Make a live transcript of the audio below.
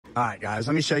All right, guys,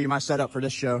 let me show you my setup for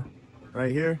this show right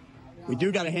here. We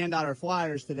do got to hand out our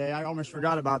flyers today. I almost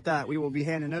forgot about that. We will be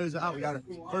handing those out.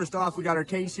 First off, we got our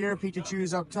case here,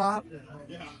 Pikachu's up top.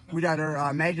 We got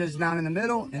our Megas down in the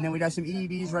middle, and then we got some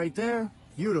EVs right there.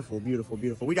 Beautiful, beautiful,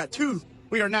 beautiful. We got two.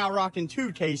 We are now rocking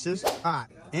 2 cases. All right,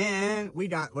 and we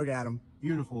got, look at them.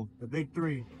 Beautiful, the big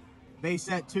 3. Base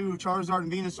set 2, Charizard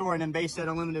and Venusaur, and then base set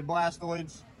Unlimited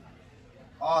Blastoids.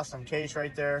 Awesome case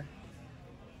right there.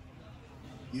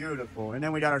 Beautiful. And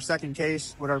then we got our second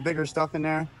case with our bigger stuff in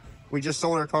there. We just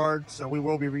sold our card, so we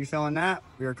will be refilling that.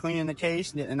 We are cleaning the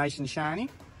case, getting it nice and shiny.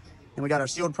 And we got our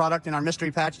sealed product in our mystery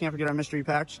patch. Can't forget our mystery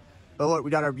patch. But look,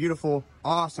 we got our beautiful,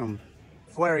 awesome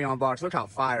Flareon box. Look how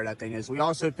fire that thing is. We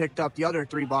also picked up the other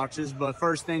 3 boxes, but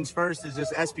first things first is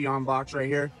this Espeon box right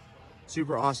here.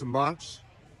 Super awesome box.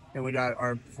 And we got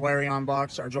our Flareon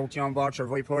box, our Jolteon box, our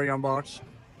Vaporeon box,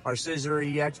 our Scissor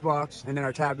EX box, and then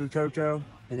our Taboo Coco.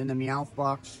 And in the Meowth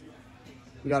box,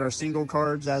 we got our single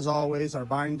cards as always, our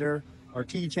binder, our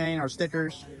keychain, our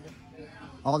stickers.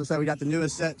 All the stuff. We got the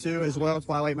newest set too as well,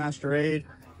 Twilight Masquerade.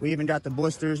 We even got the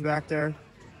blisters back there,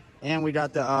 and we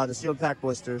got the sealed pack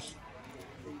blisters.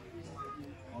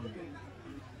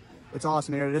 It's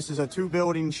awesome here. This is a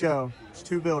 2-building show. It's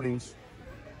 2 buildings.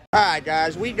 All right,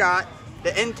 guys, we got the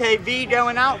NKV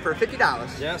going out for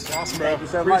 $50. Yes, awesome, bro. Thank you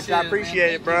so much. I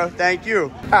appreciate it, bro. Thank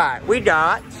you. All right, we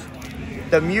got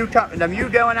the Mew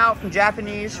going out from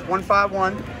Japanese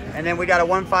 151, and then we got a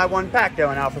 151 pack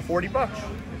going out for $40.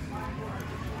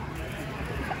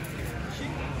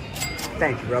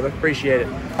 Thank you, brother. Appreciate it.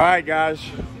 All right, guys,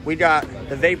 we got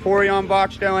the Vaporeon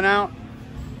box going out.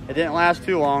 It didn't last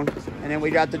too long, and then we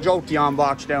got the Jolteon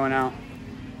box going out.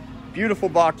 Beautiful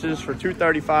boxes for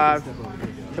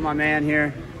 $235 to my man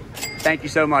here. Thank you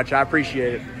so much. I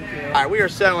appreciate it. All right, we are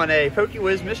selling a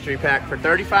PoKeyWIZ'S mystery pack for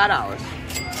 $35.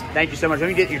 Thank you so much. Let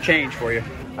me get your change for you.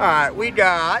 All right, we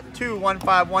got 2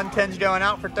 15110s going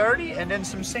out for $30, and then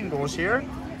some singles here.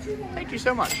 Thank you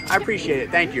so much. I appreciate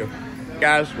it. Thank you.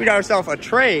 Guys, we got ourselves a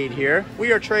trade here.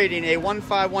 We are trading a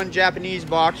 151 Japanese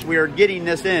box. We are getting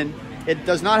this in. It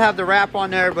does not have the wrap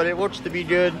on there, but it looks to be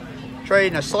good.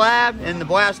 Trading a slab and the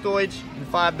Blastoids and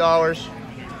 $5.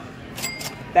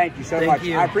 Thank you so much.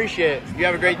 I appreciate it. You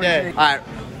have a great day. All right,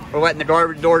 we're letting the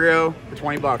garbage door go for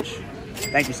 $20.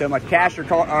 Thank you so much. Cash or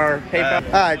PayPal?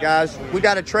 All right, guys. We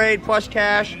got a trade plus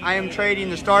cash. I am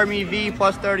trading the Starmie V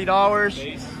plus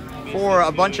 $30 for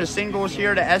a bunch of singles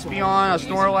here. The Espeon, a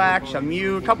Snorlax, a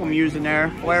Mew, a couple Mews in there.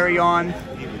 Flareon.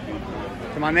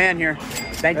 To my man here.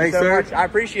 Thank you so much. I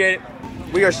appreciate it.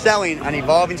 We are selling an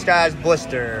Evolving Skies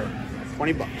blister.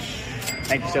 $20.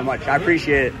 Thank you so much. I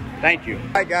appreciate it. Thank you.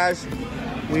 All right, guys.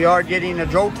 We are getting a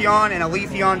Jolteon and a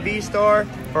Leafeon V-Star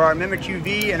for our Mimikyu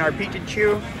V and our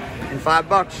Pikachu. And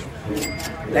 $5.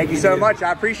 Thank you so much.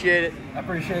 I appreciate it. I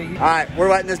appreciate you. All right, we're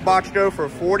letting this box go for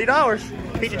 $40.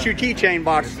 Pikachu keychain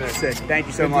box. That's it. Thank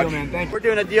you so much. Deal, man. Thank you. We're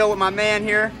doing a deal with my man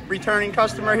here, returning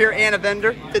customer here, and a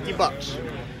vendor.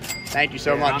 $50. Thank you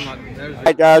so much. All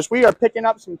right, guys, we are picking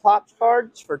up some Topps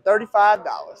cards for $35.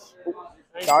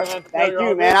 Thank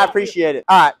you, man. I appreciate it.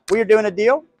 All right, we are doing a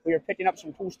deal. We are picking up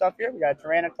some cool stuff here. We got a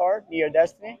Tyranitar, Neo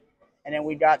Destiny. And then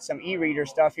we got some e-reader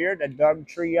stuff here, the Doug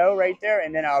Trio right there,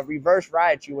 and then a reverse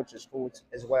Raichu, which is cool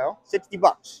as well.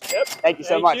 $60. Yep. Thank you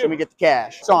so much. Let me get the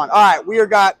cash. It's on. All right, we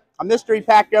got a mystery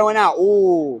pack going out.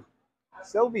 Ooh,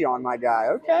 Sylveon, my guy.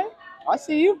 Okay, I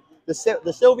see you. The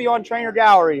Sylveon Trainer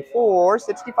Gallery for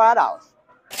 $65.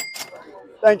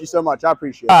 Thank you so much. I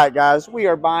appreciate it. All right, guys, we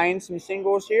are buying some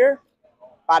singles here.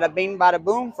 Bada bing, bada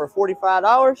boom for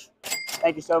 $45.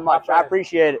 Thank you so much. I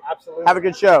appreciate it. Absolutely. Have a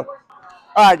good show.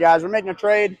 All right, guys, we're making a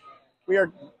trade. We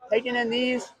are taking in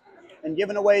these and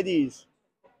giving away these.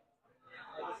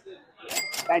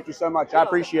 Thank you so much. I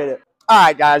appreciate it. All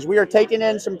right, guys, we are taking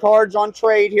in some cards on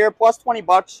trade here, plus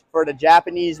 $20 for the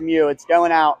Japanese Mew. It's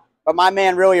going out, but my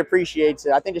man really appreciates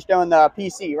it. I think it's going the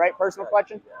PC, right? Personal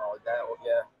collection?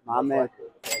 Yeah. My man.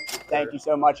 Thank you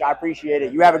so much. I appreciate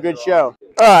it. You have a good show.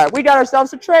 All right, we got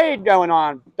ourselves a trade going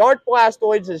on. Dark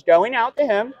Blastoids is going out to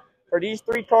him for these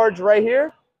 3 cards right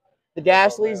here. The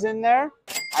Gastly's in there.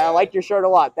 I like your shirt a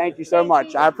lot. Thank you so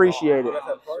much. I appreciate it.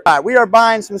 All right, we are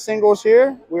buying some singles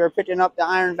here. We are picking up the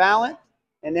Iron Valiant,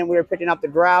 and then we are picking up the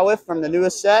Growlithe from the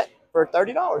newest set for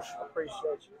 $30. Appreciate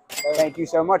you. Thank you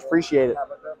so much. Appreciate it.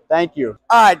 Thank you.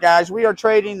 All right, guys, we are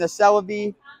trading the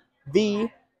Celebi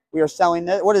V. We are selling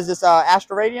this. What is this,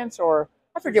 Astro Radiance, or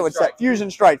I forget what set.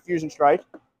 Fusion Strike.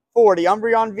 For the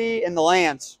Umbreon V and the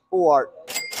Lance. Full art.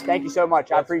 Thank you so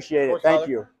much. I appreciate it. Thank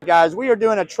you. Guys, we are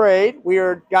doing a trade. We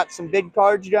got some big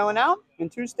cards going out and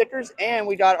 2 stickers, and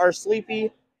we got our Sleepy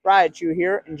Raichu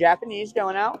here in Japanese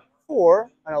going out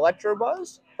for an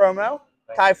Electrobuzz promo,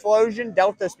 Typhlosion,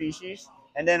 Delta species,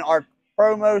 and then our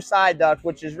promo side duct,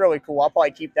 which is really cool. I'll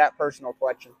probably keep that personal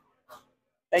collection.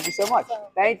 Thank you so much.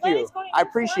 Thank you. I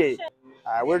appreciate it.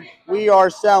 All right, we are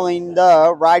selling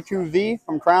the Raikou V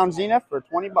from Crown Zenith for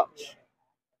 20 bucks.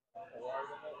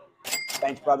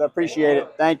 Thanks, brother. Appreciate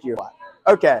it. Thank you.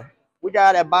 Okay, we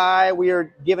got to buy. We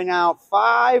are giving out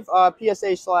 5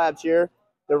 PSA slabs here.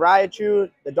 The Raichu,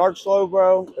 the Dark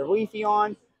Slowbro, the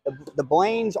Leafeon, the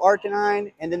Blaine's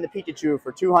Arcanine, and then the Pikachu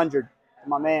for 200.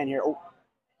 My man here. Oh,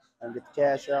 let me get the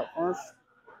cash out first.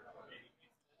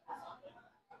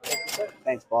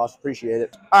 Thanks, boss. Appreciate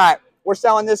it. All right, we're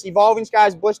selling this Evolving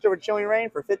Skies Blister with Chilling Rain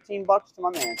for 15 bucks to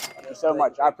my man. Thank you so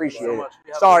much. I appreciate it.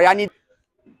 Sorry, I need.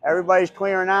 Everybody's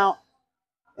clearing out,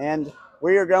 and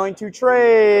we are going to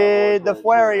trade the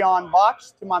Flareon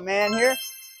box to my man here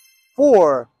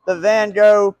for the Van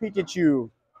Gogh Pikachu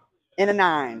in a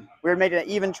 9. We're making an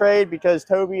even trade because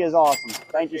Toby is awesome.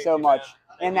 Thank you so much.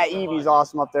 And that Eevee's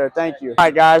awesome up there. Thank you. All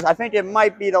right, guys. I think it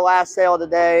might be the last sale of the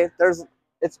day.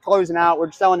 It's closing out.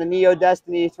 We're selling the Neo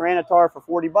Destiny Tyranitar for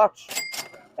 40 bucks.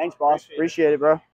 Thanks, boss. Appreciate it, bro.